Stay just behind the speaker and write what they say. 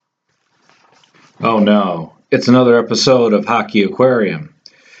Oh no, it's another episode of Hockey Aquarium.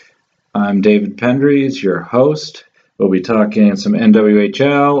 I'm David Pendries, your host. We'll be talking some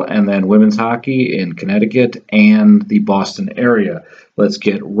NWHL and then women's hockey in Connecticut and the Boston area. Let's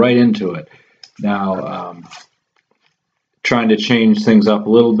get right into it. Now, trying to change things up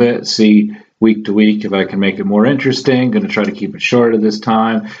a little bit, see week to week if I can make it more interesting. Going to try to keep it shorter this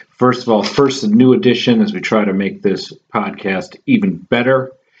time. First of all, a new addition as we try to make this podcast even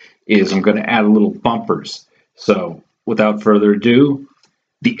better is I'm going to add a little bumpers. So without further ado,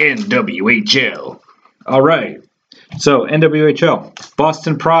 the NWHL. All right. So NWHL,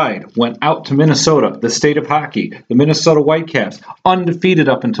 Boston Pride went out to Minnesota, the state of hockey. The Minnesota Whitecaps, undefeated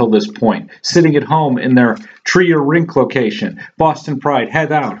up until this point, sitting at home in their Trier Rink location. Boston Pride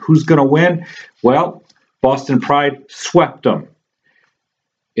head out. Who's going to win? Well, Boston Pride swept them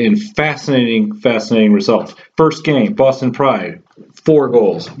in fascinating results. First game, Boston Pride, 4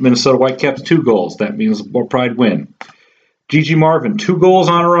 goals. Minnesota Whitecaps, 2 goals. That means Pride win. Gigi Marvin, 2 goals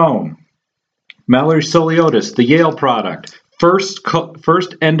on her own. Mallory Soliotis, the Yale product, first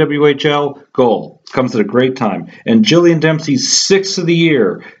NWHL goal. Comes at a great time. And Jillian Dempsey's 6th of the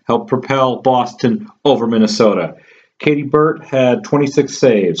year helped propel Boston over Minnesota. Katie Burt had 26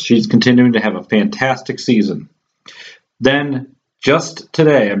 saves. She's continuing to have a fantastic season. Then, just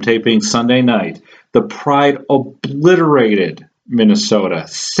today, I'm taping Sunday night, the Pride obliterated Minnesota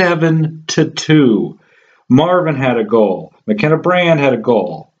 7-2. Marvin had a goal. McKenna Brand had a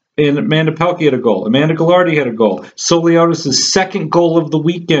goal. And Amanda Pelkey had a goal. Amanda Gallardi had a goal. Soliotis' second goal of the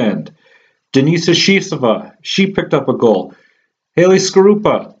weekend. Denisa Shisova, she picked up a goal. Haley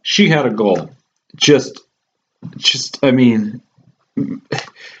Skarupa, she had a goal.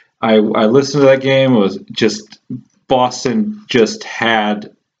 I listened to that game. It was just Boston just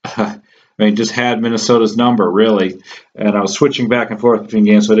had Minnesota's number, really. And I was switching back and forth between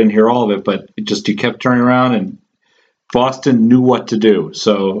games, so I didn't hear all of it, but you kept turning around and Boston knew what to do.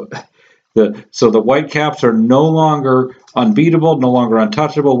 So the Whitecaps are no longer unbeatable, no longer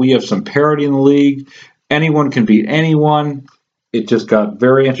untouchable. We have some parity in the league. Anyone can beat anyone. It just got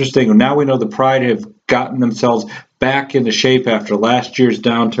very interesting. Now we know the Pride have gotten themselves back into shape after last year's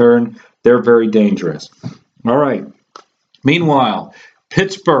downturn. They're very dangerous. All right. Meanwhile,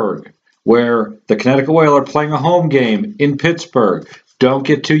 Pittsburgh, where the Connecticut Whale are playing a home game in Pittsburgh. Don't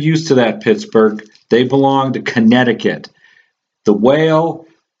get too used to that, Pittsburgh. They belong to Connecticut. The Whale,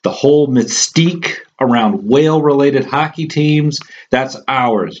 the whole mystique around whale-related hockey teams, that's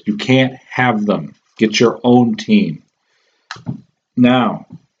ours. You can't have them. Get your own team. Now,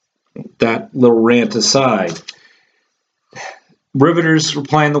 that little rant aside, Riveters were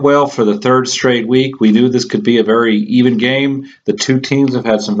playing the Whale for the 3rd straight week. We knew this could be a very even game. The 2 teams have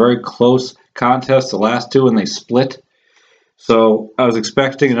had some very close contests, the last 2, and they split. So I was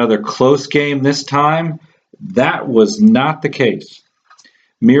expecting another close game this time. That was not the case.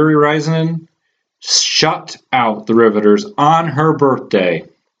 Miri Räisänen shut out the Riveters on her birthday,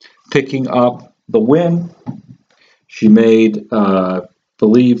 picking up the win. She made, I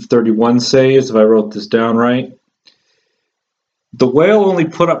believe, 31 saves, if I wrote this down right. The Whale only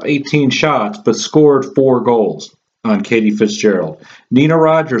put up 18 shots, but scored 4 goals on Katie Fitzgerald. Nina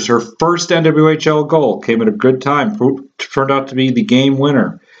Rogers, her first NWHL goal, came at a good time, turned out to be the game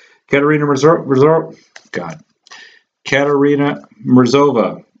winner. Katerina Murzova,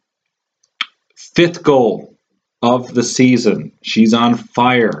 5th goal of the season. She's on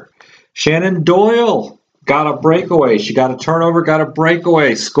fire. Shannon Doyle got a breakaway. She got a turnover, got a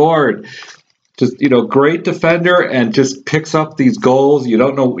breakaway, scored. Just, great defender and just picks up these goals. You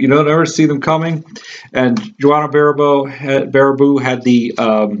don't ever see them coming. And Joanna Baraboo had the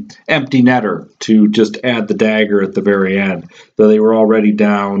empty netter to just add the dagger at the very end, though they were already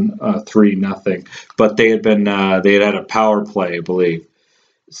down 3-0. But they had had a power play, I believe.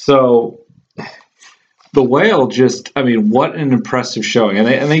 So the Whale what an impressive showing.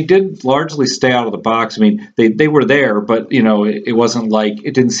 And they did largely stay out of the box. They were there, but, it wasn't like,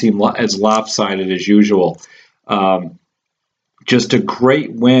 it didn't seem as lopsided as usual. Just a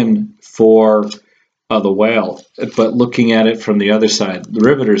great win for the Whale. But looking at it from the other side, the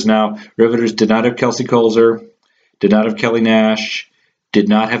Riveters did not have Kelsey Kolzer, did not have Kelly Nash, did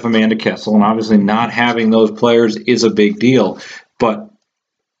not have Amanda Kessel. And obviously not having those players is a big deal. But,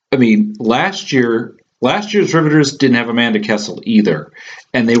 last year's Riveters didn't have Amanda Kessel either,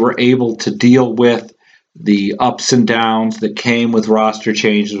 and they were able to deal with the ups and downs that came with roster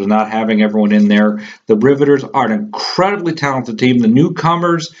changes, with not having everyone in there. The Riveters are an incredibly talented team. The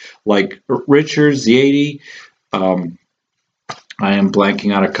newcomers like Richards, Ziadi, I am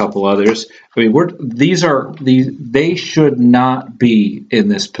blanking on a couple others. They should not be in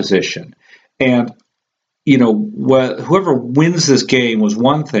this position. And whoever wins this game was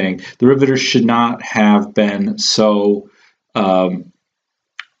one thing. The Riveters should not have been so,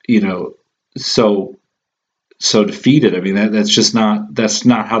 you know, so defeated. I mean, that's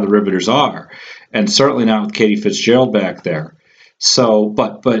not how the Riveters are, and certainly not with Katie Fitzgerald back there. So,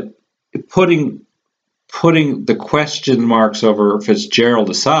 but putting the question marks over Fitzgerald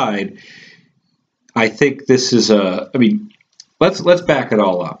aside, I think this is I mean, let's back it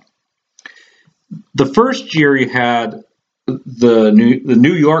all up. The first year you had the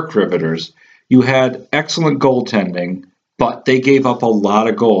New York Riveters, you had excellent goaltending, but they gave up a lot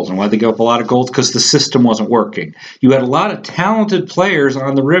of goals. And why they gave up a lot of goals? Because the system wasn't working. You had a lot of talented players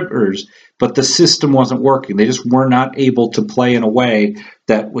on the Riveters, but the system wasn't working. They just were not able to play in a way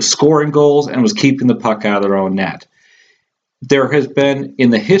that was scoring goals and was keeping the puck out of their own net. There has been,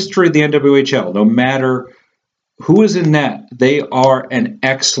 in the history of the NWHL, no matter who is in net, they are an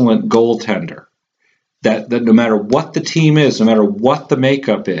excellent goaltender. That no matter what the team is, no matter what the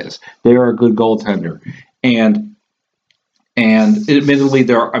makeup is, they are a good goaltender. And admittedly,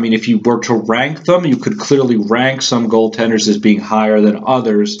 if you were to rank them, you could clearly rank some goaltenders as being higher than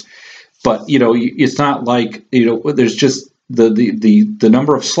others. But it's not like there's just the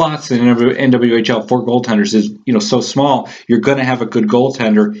number of slots in NWHL for goaltenders is so small. You're going to have a good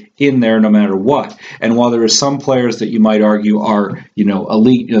goaltender in there no matter what. And while there are some players that you might argue are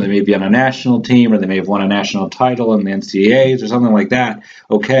elite, they may be on a national team or they may have won a national title in the NCAAs or something like that.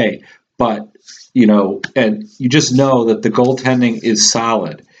 Okay, but and you just know that the goaltending is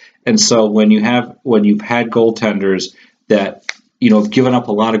solid. And so when you've had goaltenders that have given up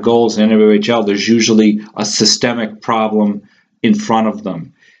a lot of goals in NWHL, there's usually a systemic problem in front of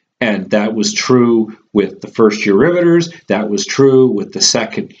them. And that was true with the first-year Riveters. That was true with the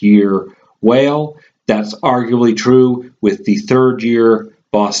second-year Whale. That's arguably true with the third-year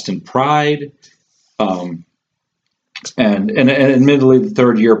Boston Pride. And admittedly, the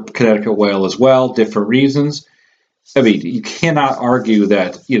third-year Connecticut Whale as well, different reasons. I mean, you cannot argue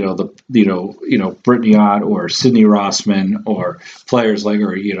that Brittany Ott or Sydney Rossman or players like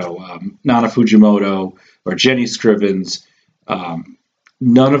Nana Fujimoto or Jenny Scrivens.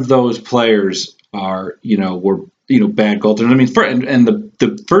 None of those players were bad goaltenders. I mean, and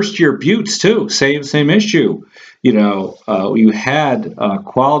the first year Buttes too, same issue. You had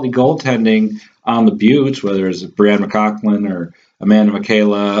quality goaltending on the Buttes, whether it's Brianne McCaughlan or Amanda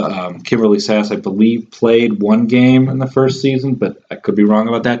Michaela, Kimberly Sass, I believe, played one game in the first season, but I could be wrong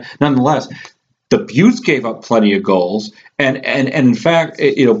about that. Nonetheless, the Buttes gave up plenty of goals, and in fact,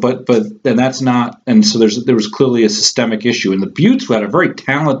 but that's not, and so there was clearly a systemic issue. And the Buttes had a very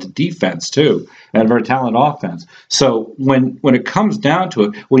talented defense too, and a very talented offense. So when it comes down to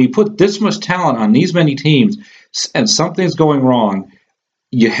it, when you put this much talent on these many teams, and something's going wrong,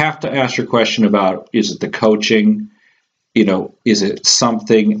 you have to ask your question about: is it the coaching? Is it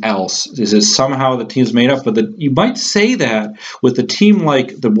something else? Is it somehow the team's made up? But you might say that with a team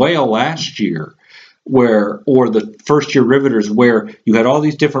like the Whale last year, or the first-year Riveters, where you had all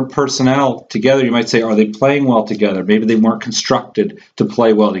these different personnel together. You might say, are they playing well together? Maybe they weren't constructed to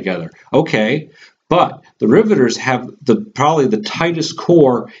play well together. Okay, but the Riveters have probably the tightest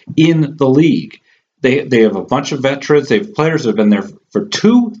core in the league. They have a bunch of veterans. They have players that have been there for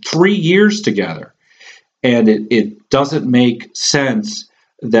 2-3 years together. And it doesn't make sense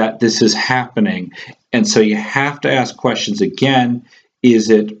that this is happening. And so you have to ask questions again. Is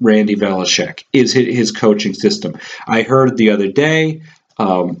it Randy Velishek? Is it his coaching system? I heard the other day,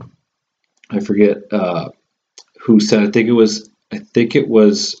 I forget who said, I think it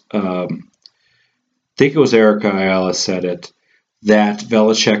was Erica Ayala said it, that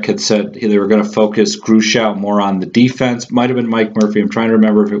Velishek had said they were going to focus Grushau more on the defense. Might have been Mike Murphy. I'm trying to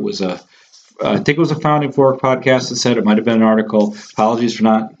remember if it was I think it was a Founding Fork podcast that said it. Might have been an article. Apologies for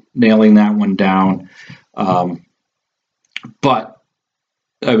not nailing that one down. But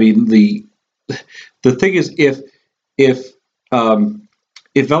I mean, the thing is, if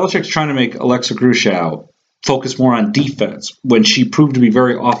Velishek's trying to make Alexa Grushau focus more on defense when she proved to be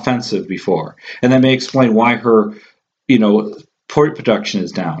very offensive before, and that may explain why her, point production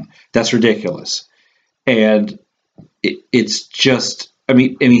is down. That's ridiculous, and it's just. I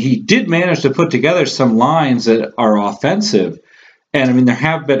mean, he did manage to put together some lines that are offensive. And I mean, there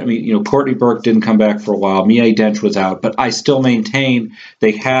have been, Courtney Burke didn't come back for a while. Mia Dench was out, but I still maintain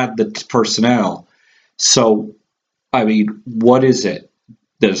they had the personnel. So, I mean, what is it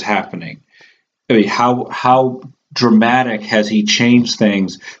that is happening? I mean, how dramatic has he changed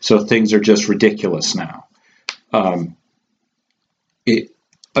things so things are just ridiculous now?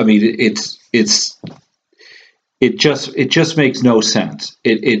 It just makes no sense.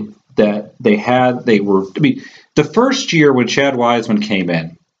 that the first year when Chad Wiseman came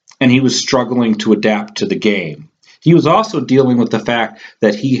in and he was struggling to adapt to the game, he was also dealing with the fact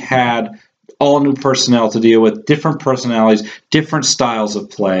that he had all new personnel to deal with, different personalities, different styles of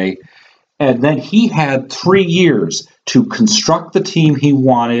play. And then he had 3 years to construct the team he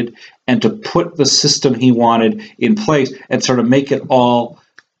wanted and to put the system he wanted in place and sort of make it all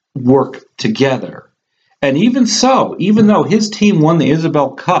work together. And even so, even though his team won the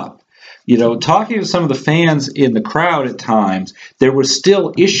Isabel Cup, talking to some of the fans in the crowd at times, there were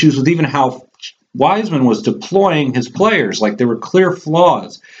still issues with even how Wiseman was deploying his players. Like, there were clear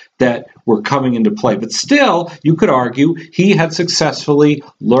flaws that were coming into play. But still, you could argue he had successfully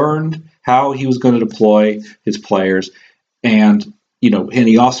learned how he was going to deploy his players. And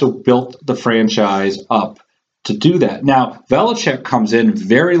he also built the franchise up to do that. Now, Belichick comes in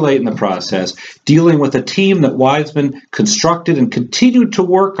very late in the process, dealing with a team that Wiseman constructed and continued to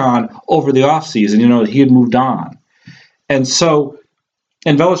work on over the offseason. He had moved on. And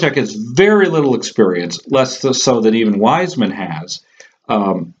Belichick has very little experience, less so than even Wiseman has.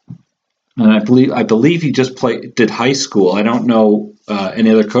 And I believe he just did high school. I don't know any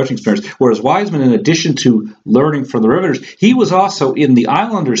other coaching experience. Whereas Wiseman, in addition to learning from the Riveters, he was also in the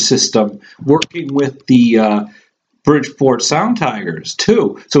Islanders system working with the Bridgeport Sound Tigers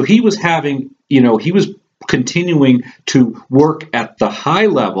too. So he was he was continuing to work at the high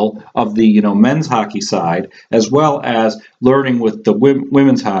level of the men's hockey side, as well as learning with the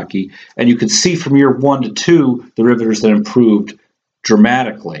women's hockey. And you could see from year 1 to 2 the Riveters that improved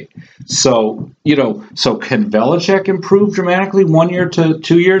dramatically. So can Belichick improve dramatically 1 year to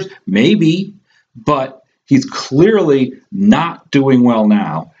 2 years? Maybe, but he's clearly not doing well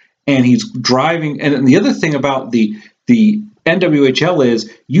now. And he's driving. And the other thing about the NWHL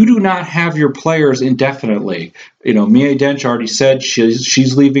is you do not have your players indefinitely. Mia Dench already said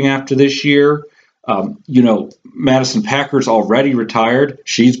she's leaving after this year. Madison Packer's already retired.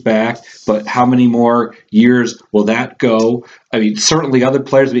 She's back, but how many more years will that go? I mean, certainly other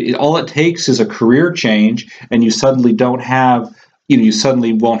players, all it takes is a career change and you suddenly don't have, you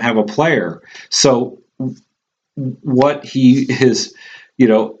suddenly won't have a player. So what he is,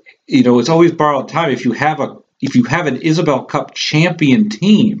 it's always borrowed time. If you have an Isabel Cup champion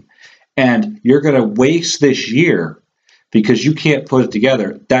team and you're going to waste this year because you can't put it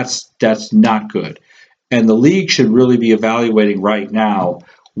together, that's not good. And the league should really be evaluating right now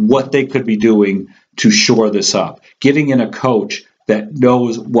what they could be doing to shore this up. Getting in a coach that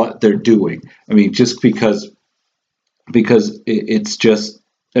knows what they're doing. I mean, just because it's just,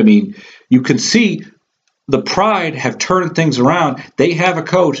 you can see the Pride have turned things around. They have a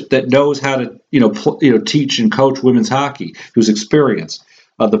coach that knows how to teach and coach women's hockey, who's experienced.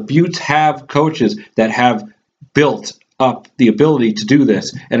 The Buttes have coaches that have built up the ability to do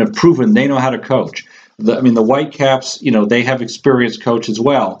this and have proven they know how to coach. The Whitecaps, they have experienced coach as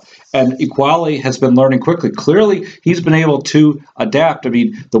well. And Equali has been learning quickly. Clearly, he's been able to adapt.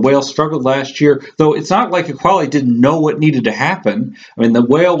 The Whale struggled last year, though it's not like Equali didn't know what needed to happen. The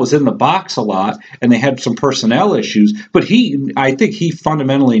Whale was in the box a lot, and they had some personnel issues. But I think he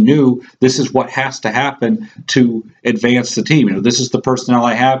fundamentally knew this is what has to happen to advance the team. This is the personnel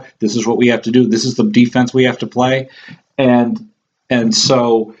I have. This is what we have to do. This is the defense we have to play. And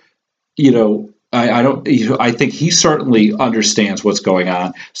so, I think he certainly understands what's going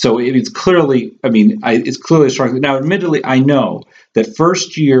on. So it's clearly, it's clearly strong. Now, admittedly, I know that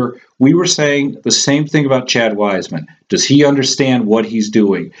first year we were saying the same thing about Chad Wiseman. Does he understand what he's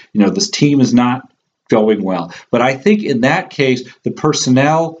doing? This team is not going well. But I think in that case, the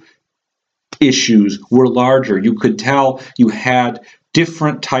personnel issues were larger. You could tell you had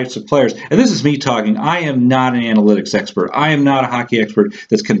different types of players. And this is me talking. I am not an analytics expert. I am not a hockey expert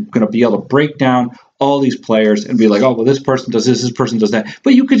that's going to be able to break down all these players and be like, oh, well, this person does this person does that.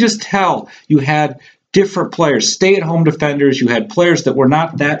 But you could just tell you had different players, stay-at-home defenders. You had players that were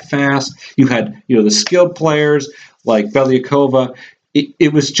not that fast. You had, the skilled players like Belyakova.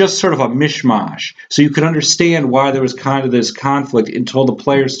 It was just sort of a mishmash. So you could understand why there was kind of this conflict until the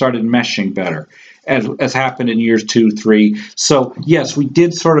players started meshing better, as happened in years 2, 3. So, yes, we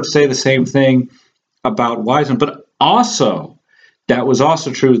did sort of say the same thing about Wiseman, but also that was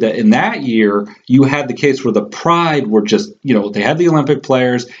also true that in that year you had the case where the Pride were just, they had the Olympic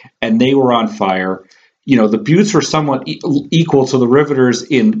players and they were on fire. The Buttes were somewhat equal to the Riveters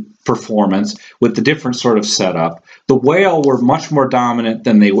in performance with the different sort of setup. The Whale were much more dominant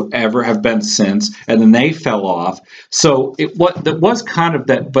than they ever have been since, and then they fell off. So it was kind of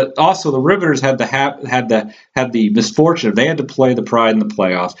that, but also the Riveters had the misfortune. They had to play the Pride in the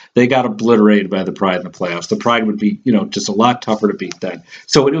playoffs. They got obliterated by the Pride in the playoffs. The Pride would be, just a lot tougher to beat then.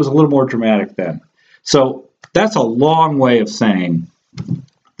 So it was a little more dramatic then. So that's a long way of saying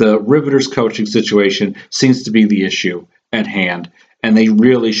the Riveters coaching situation seems to be the issue at hand, and they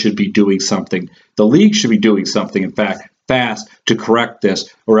really should be doing something. The league should be doing something, in fact, fast to correct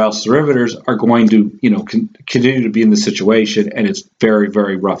this, or else the Riveters are going to, continue to be in the situation, and it's very,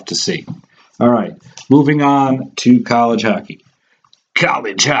 very rough to see. All right, moving on to college hockey.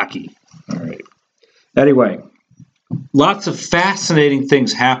 College hockey. All right. Anyway, lots of fascinating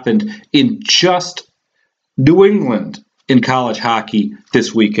things happened in just New England in college hockey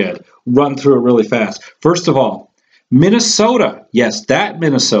this weekend. Run through it really fast. First of all, Minnesota, yes, that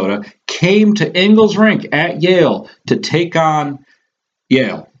Minnesota, came to Ingles Rink at Yale to take on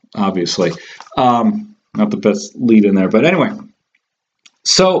Yale, obviously. Not the best lead in there, but anyway.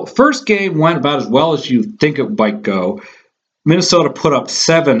 So first game went about as well as you think it might go. Minnesota put up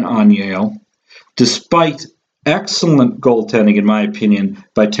 7 on Yale, despite excellent goaltending, in my opinion,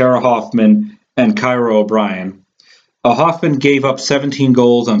 by Tara Hoffman and Kyra O'Brien. Hoffman gave up 17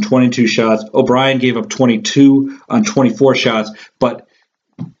 goals on 22 shots. O'Brien gave up 22 on 24 shots. But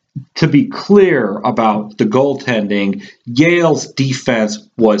to be clear about the goaltending, Yale's defense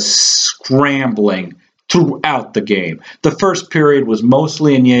was scrambling throughout the game. The first period was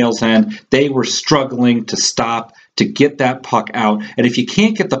mostly in Yale's end. They were struggling to stop, to get that puck out. And if you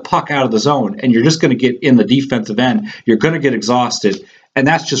can't get the puck out of the zone and you're just going to get in the defensive end, you're going to get exhausted. And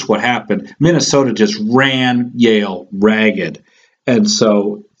that's just what happened. Minnesota just ran Yale ragged. And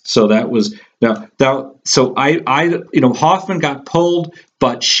so that was Hoffman got pulled,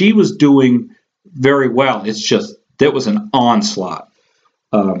 but she was doing very well. It's just that was an onslaught.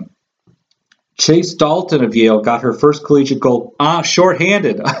 Chase Dalton of Yale got her first collegiate goal,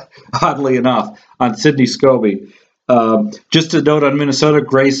 shorthanded, oddly enough, on Sydney Scobie. Just a note on Minnesota,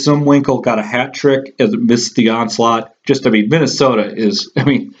 Grace Zumwinkle got a hat trick as it missed the onslaught. Minnesota is,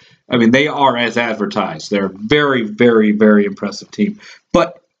 they are as advertised. They're a very, very, very impressive team.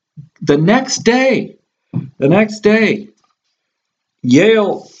 But the next day,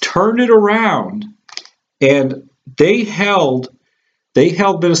 Yale turned it around and they held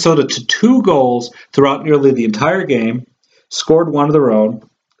Minnesota to 2 goals throughout nearly the entire game, scored one of their own,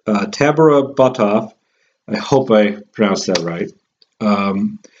 Tabara Botov, I hope I pronounced that right,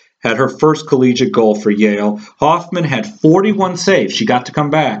 had her first collegiate goal for Yale. Hoffman had 41 saves. She got to come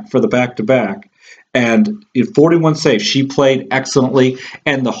back for the back-to-back. And in 41 saves, she played excellently.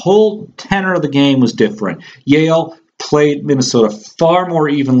 And the whole tenor of the game was different. Yale played Minnesota far more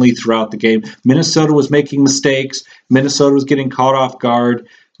evenly throughout the game. Minnesota was making mistakes. Minnesota was getting caught off guard.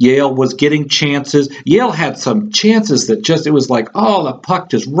 Yale was getting chances. Yale had some chances that it was like, the puck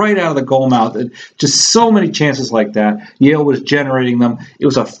just right out of the goal mouth. Just so many chances like that. Yale was generating them. It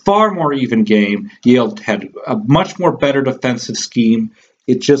was a far more even game. Yale had a much more better defensive scheme.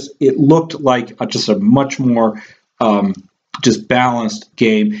 It looked like a much more just balanced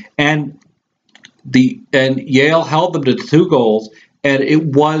game. And Yale held them to 2 goals. And it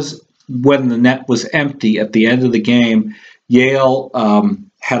was when the net was empty at the end of the game. Yale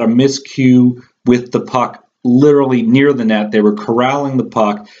had a miscue with the puck literally near the net. They were corralling the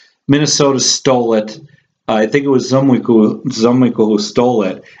puck. Minnesota stole it. I think it was Zumwinkle who stole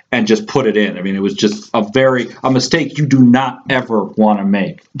it and just put it in. It was just a mistake you do not ever want to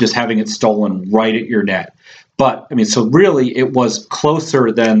make, just having it stolen right at your net. But, so really it was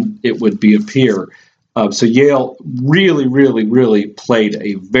closer than it would appear. So Yale really, really, really played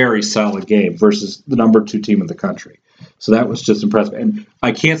a very solid game versus the number 2 team in the country. So that was just impressive. And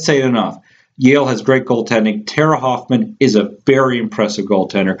I can't say it enough. Yale has great goaltending. Tara Hoffman is a very impressive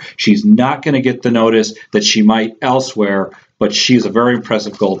goaltender. She's not going to get the notice that she might elsewhere, but she's a very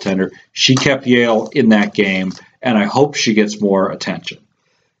impressive goaltender. She kept Yale in that game, and I hope she gets more attention.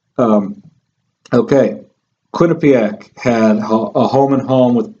 Okay. Quinnipiac had a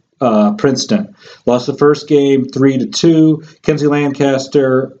home-and-home with Princeton. Lost the first game 3-2. Kenzie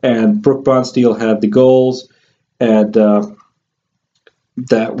Lancaster and Brooke Bonsteel had the goals. And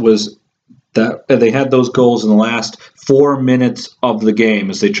they had those goals in the last 4 minutes of the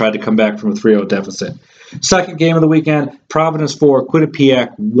game as they tried to come back from a 3-0 deficit. Second game of the weekend, Providence 4,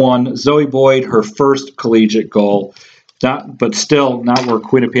 Quinnipiac 1. Zoe Boyd, her first collegiate goal, but still not where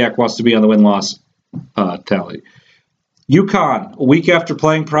Quinnipiac wants to be on the win-loss tally. UConn, a week after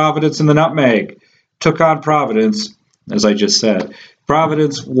playing Providence in the Nutmeg, took on Providence, as I just said.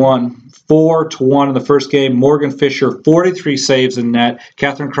 Providence won 4-1 in the first game. Morgan Fisher, 43 saves in net.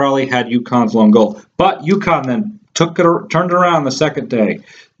 Catherine Crowley had UConn's lone goal. But UConn then turned it around the second day,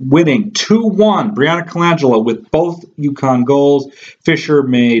 winning 2-1. Brianna Colangelo with both UConn goals. Fisher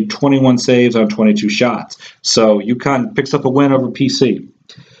made 21 saves on 22 shots. So UConn picks up a win over PC.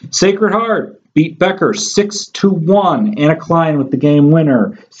 Sacred Heart beat Becker 6-1. Anna Klein with the game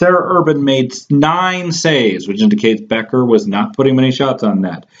winner. Sarah Urban made 9 saves, which indicates Becker was not putting many shots on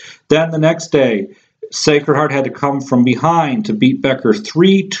net. Then the next day, Sacred Heart had to come from behind to beat Becker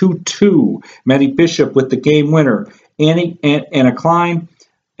 3-2. Maddie Bishop with the game winner. Anna Klein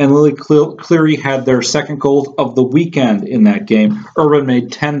and Lily Cleary had their second goals of the weekend in that game. Urban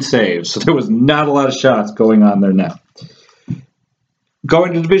made 10 saves, so there was not a lot of shots going on their net.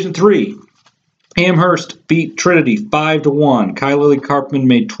 Going to Division 3, Amherst beat Trinity 5-1. Lily Karpman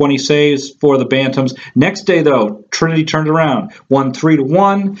made 20 saves for the Bantams. Next day, though, Trinity turned around, won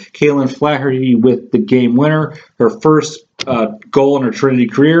 3-1. Kaylin Flaherty with the game winner, her first goal in her Trinity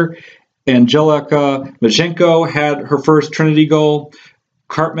career. Angelica Machenko had her first Trinity goal.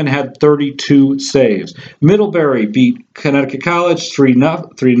 Karpman had 32 saves. Middlebury beat Connecticut College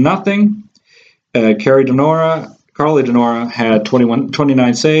 3-0. Carly Denora had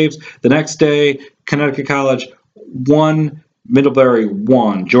 29 saves. The next day, Connecticut College won, Middlebury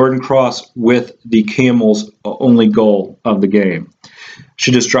won. Jordan Cross with the Camels' only goal of the game.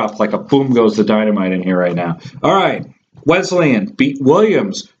 She just dropped like a boom goes the dynamite in here right now. All right, Wesleyan beat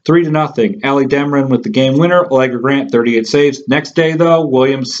Williams 3-0. Allie Demrin with the game winner. Allegra Grant, 38 saves. Next day, though,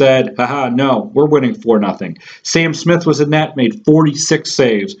 Williams said, haha, no, we're winning 4-0. Sam Smith was in net, made 46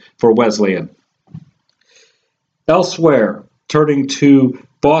 saves for Wesleyan. Elsewhere, turning to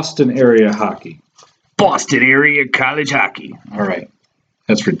Boston area hockey. Boston area college hockey. All right.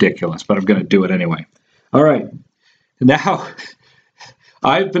 That's ridiculous, but I'm going to do it anyway. All right. Now,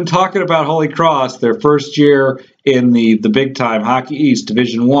 I've been talking about Holy Cross, their first year in the big time, Hockey East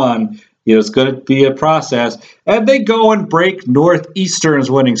Division 1. It's going to be a process. And they go and break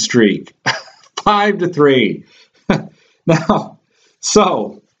Northeastern's winning streak. 5-3.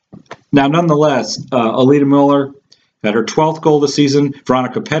 Now, nonetheless, Alita Miller had her 12th goal this season.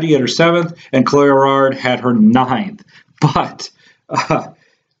 Veronica Petty had her 7th, and Chloe Arard had her 9th. But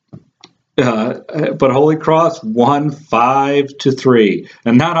Holy Cross won 5-3,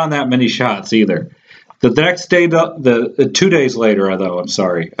 and not on that many shots either. The next day, the 2 days later, though, I'm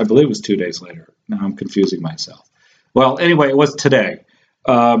sorry, I believe it was 2 days later. Now I'm confusing myself. Well, anyway, it was today.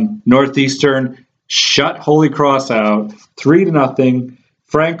 Northeastern shut Holy Cross out 3-0.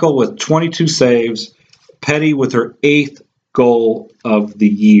 Frankel with 22 saves. Petty with her 8th goal of the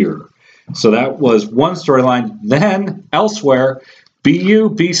year. So that was one storyline. Then, elsewhere,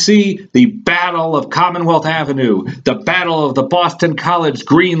 BC, the Battle of Commonwealth Avenue, the Battle of the Boston College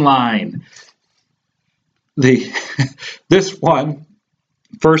Green Line. This one,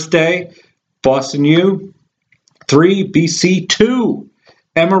 first day, Boston U, 3, BC 2.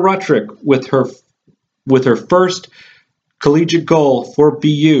 Emma Ruttrick with her first collegiate goal for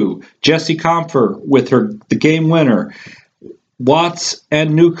BU. Jessie Comfer with the game winner. Watts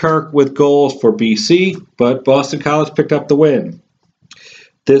and Newkirk with goals for BC, but Boston College picked up the win.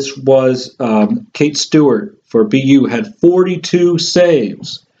 This was Kate Stewart for BU, had 42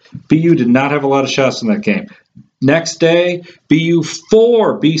 saves. BU did not have a lot of shots in that game. Next day, BU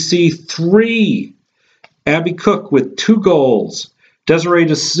 4, BC 3. Abby Cook with 2 goals. Desiree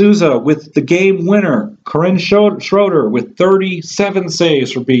D'Souza with the game winner. Corinne Schroeder with 37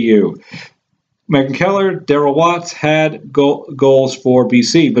 saves for BU. Megan Keller, Daryl Watts had goals for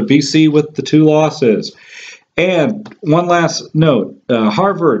BC, but BC with the 2 losses. And one last note,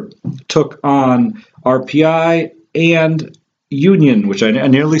 Harvard took on RPI and Union, which I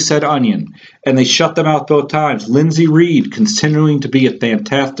nearly said Onion, and they shut them out both times. Lindsay Reed continuing to be a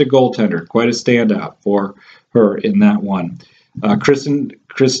fantastic goaltender, quite a standout for her in that one. Kristen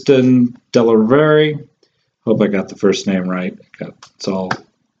Delavere, hope I got the first name right. It's all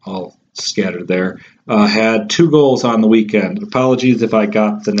scattered there. Had 2 goals on the weekend. Apologies if I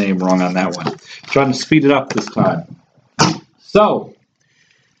got the name wrong on that one. Trying to speed it up this time. So,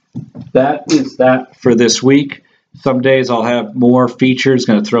 that is that for this week. Some days I'll have more features,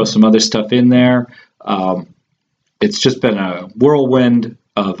 going to throw some other stuff in there. It's just been a whirlwind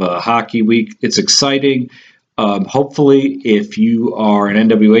of a hockey week. It's exciting. Hopefully, if you are an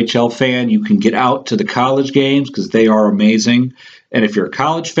NWHL fan, you can get out to the college games because they are amazing. And if you're a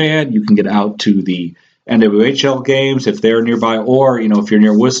college fan, you can get out to the NWHL games if they're nearby. Or, if you're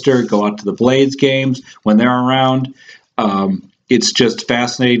near Worcester, go out to the Blades games when they're around. it's just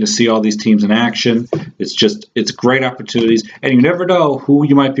fascinating to see all these teams in action. It's great opportunities, and you never know who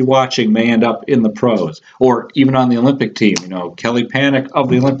you might be watching may end up in the pros or even on the Olympic team. Kelly Panic of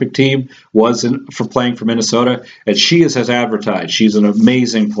the Olympic team was for playing for Minnesota, and she is as advertised. She's an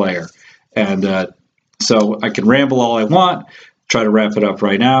amazing player, and so I can ramble all I want. Try to wrap it up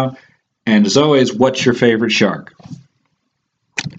right now. And as always, what's your favorite shark?